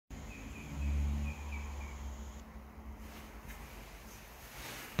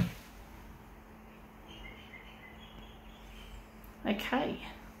Okay,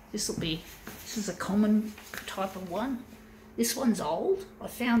 this is a common type of one. This one's old. I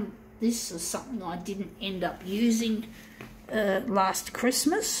found this is something I didn't end up using last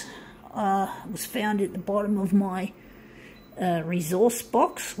Christmas. It was found at the bottom of my resource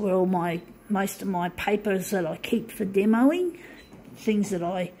box where all most of my papers that I keep for demoing, things that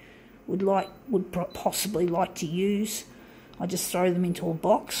I would possibly like to use. I just throw them into a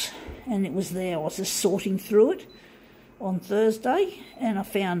box, and it was there. I was just sorting through it on Thursday, and I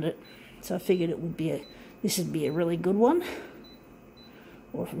found it. So I figured this would be a really good one,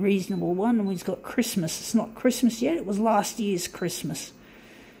 or a reasonable one. And we've got Christmas. It's not Christmas yet. It was last year's Christmas,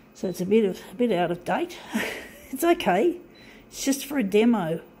 so it's a bit out of date. It's okay. It's just for a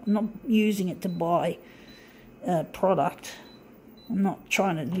demo. I'm not using it to buy a product. I'm not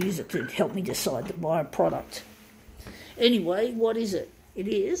trying to use it to help me decide to buy a product. Anyway, what is it? It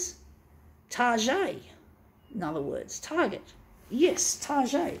is Taaaget. In other words, Taaaget. Yes,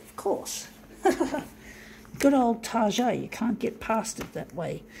 Taaaget, of course. Good old Taaaget. You can't get past it that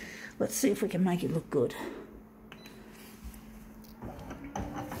way. Let's see if we can make it look good.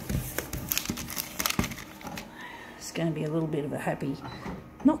 It's going to be a little bit of a happy,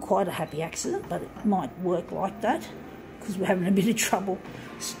 not quite a happy accident, but it might work like that because we're having a bit of trouble.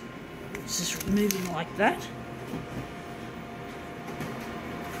 It's just moving like that.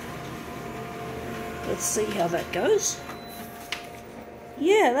 Let's see how that goes.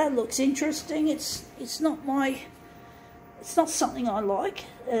 Yeah, that looks interesting. It's not something I like,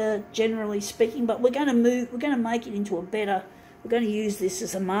 generally speaking, but we're going to make it into we're going to use this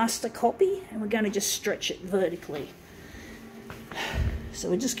as a master copy, and we're going to just stretch it vertically. So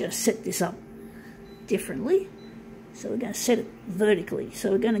we're just going to set this up differently. So we're going to set it vertically.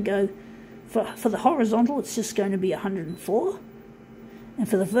 So we're going to go, for the horizontal, it's just going to be 104. And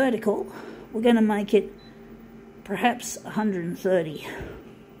for the vertical, we're going to make it perhaps 130.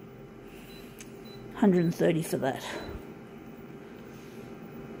 130 for that.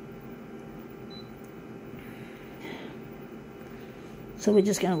 So we're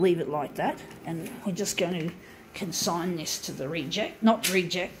just going to leave it like that, and we're just going to consign this to the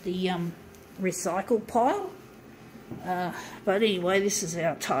the recycle pile. But anyway, this is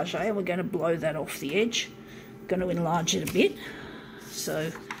our Taaaget. We're going to blow that off the edge. Going to enlarge it a bit.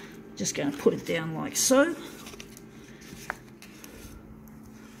 So just going to put it down like so.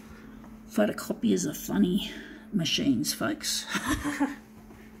 Photocopiers are funny machines, folks.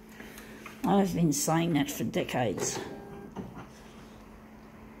 I've been saying that for decades.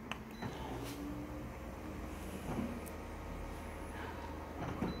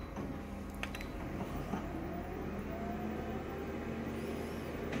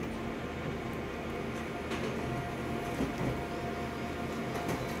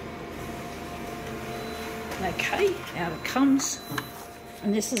 Okay, out it comes,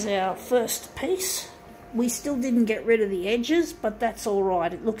 and this is our first piece. We still didn't get rid of the edges, but that's all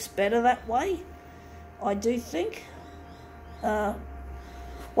right. It looks better that way, I do think. Wonder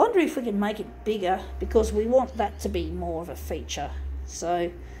if we can make it bigger, because we want that to be more of a feature.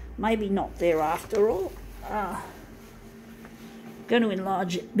 So maybe not there after all. Going to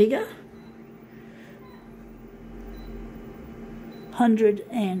enlarge it bigger.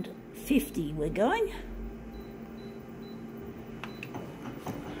 150 we're going.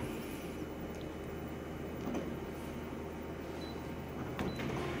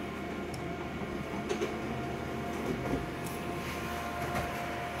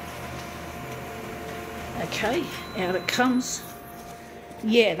 Okay, out it comes.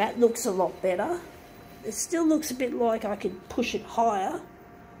 Yeah, that looks a lot better. It still looks a bit like I could push it higher.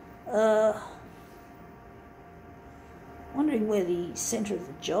 Wondering where the centre of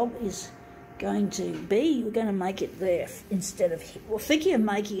the job is going to be. We're going to make it there instead of here. We're thinking of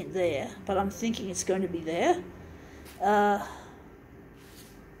making it there, but I'm thinking it's going to be there.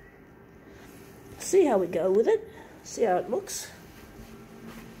 See how we go with it. See how it looks.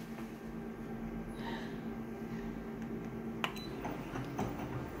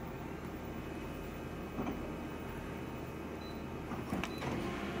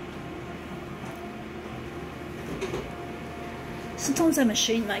 Sometimes a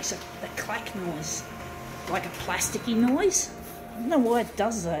machine makes a clack noise, like a plasticky noise. I don't know why it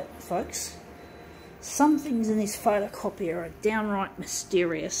does that, folks. Some things in this photocopier are downright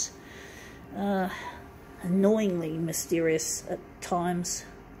mysterious. Annoyingly mysterious at times.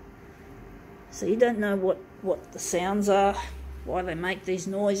 So you don't know what the sounds are, why they make these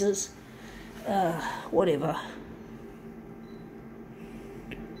noises, whatever.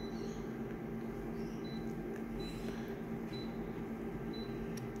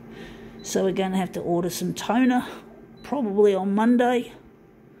 So we're going to have to order some toner probably on Monday.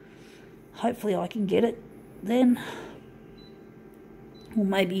 Hopefully I can get it then. Or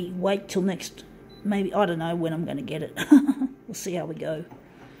maybe wait till next, maybe, I don't know when I'm going to get it. We'll see how we go.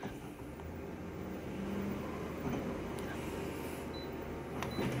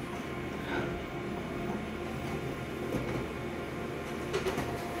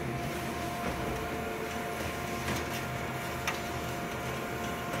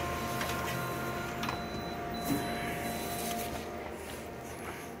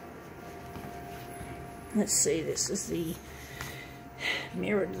 Let's see, this is the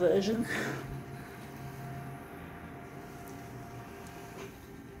mirrored version.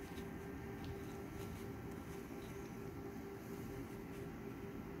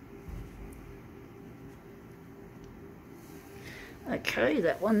 Okay,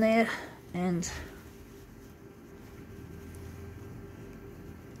 that one there, and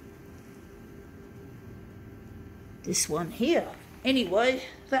this one here. Anyway,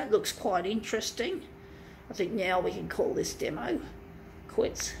 that looks quite interesting. I think now we can call this demo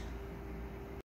quits.